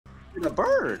The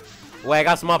bird. Wait, I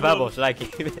got small pebble. Should I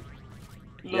keep it?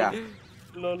 Yeah.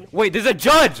 Wait, there's a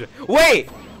judge. Wait,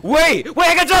 I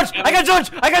got judge. I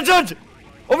got judge.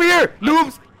 Over here,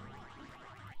 noobs.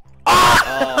 Ah!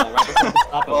 Oh, right before the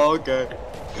stop him. Oh, okay.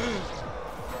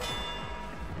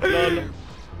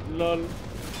 Lol.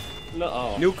 No.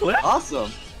 Oh. New clip.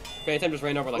 Awesome. Okay, Tim just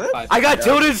ran over like What? 5. I got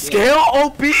tilted scale.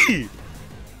 OP.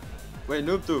 Wait,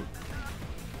 noob tube.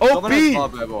 Someone has small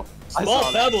OP. pebble.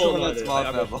 Small pebble, Someone has buddy. small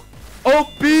Like, pebble.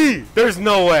 OP. There's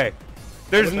no way.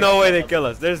 There's no way they kill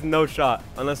us. There's no shot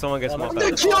unless someone gets small I'm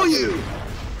gonna pebble. kill you.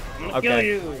 I'm gonna kill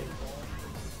you.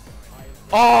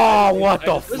 Oh, what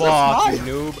the This is fuck, you mine.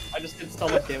 noob. I just did so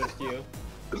much damage to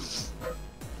you.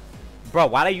 Bro,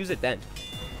 why'd I use it then?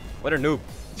 What a noob.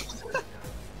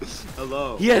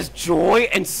 Hello. He has joy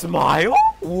and smile?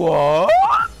 What?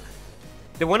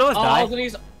 Did one of us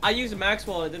die? I used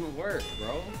Maxwell and it didn't work,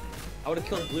 bro. I would have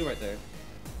killed Blue right there.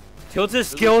 Tilted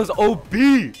skill is OP.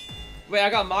 Wait, I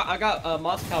got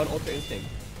Moscow and Ultra Instinct.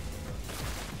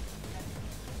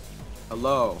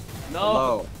 Hello.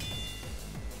 No.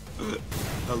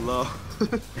 Hello.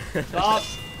 Stop.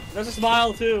 There's a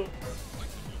smile too.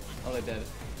 Oh, they're dead.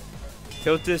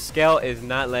 Tilted scale is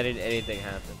not letting anything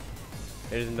happen.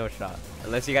 There's no shot.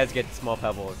 Unless you guys get small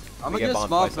pebbles. I'm We gonna get bombed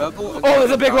small twice. pebble. Oh,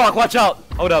 there's a big rock. Watch out.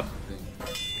 Hold up.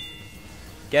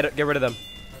 Get rid of them.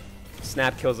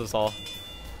 Snap kills us all.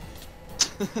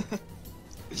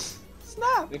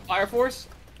 Snap. The Fire Force?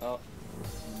 Oh.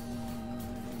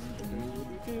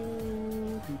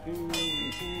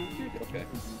 Okay.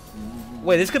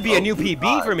 Wait, this could be a new PB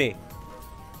God. for me.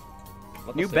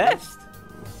 What New the best.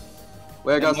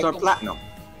 Wait, I gotta start platinum.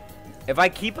 If I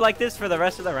keep like this for the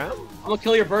rest of the round? I'm gonna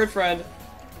kill your bird friend.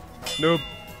 Nope.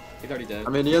 He's already dead. I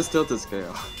mean, he has tilted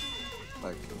scale.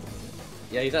 Like,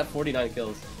 Yeah, he's at 49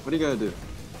 kills. what are you gonna do?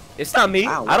 It's not me.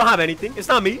 Ow. I don't have anything. It's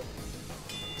not me.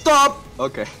 Stop.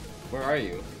 Okay. Where are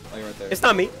you? Oh, you're right there. It's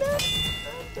not me.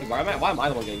 Dude, why am I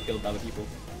the one getting killed by the people?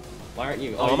 Why aren't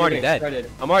you? Oh, I'm you're already getting dead.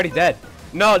 shredded. I'm already dead.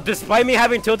 No, despite me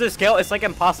having tilted scale, it's like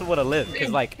impossible to live. Cause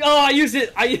like, Oh, I used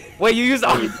it. wait, you used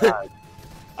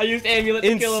I used amulet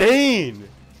to kill him. insane,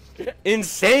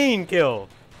 insane kill.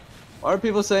 Why are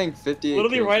people saying 58?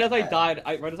 Literally, kills right is as I bad? died,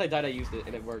 I used it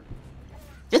and it worked.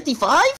 55?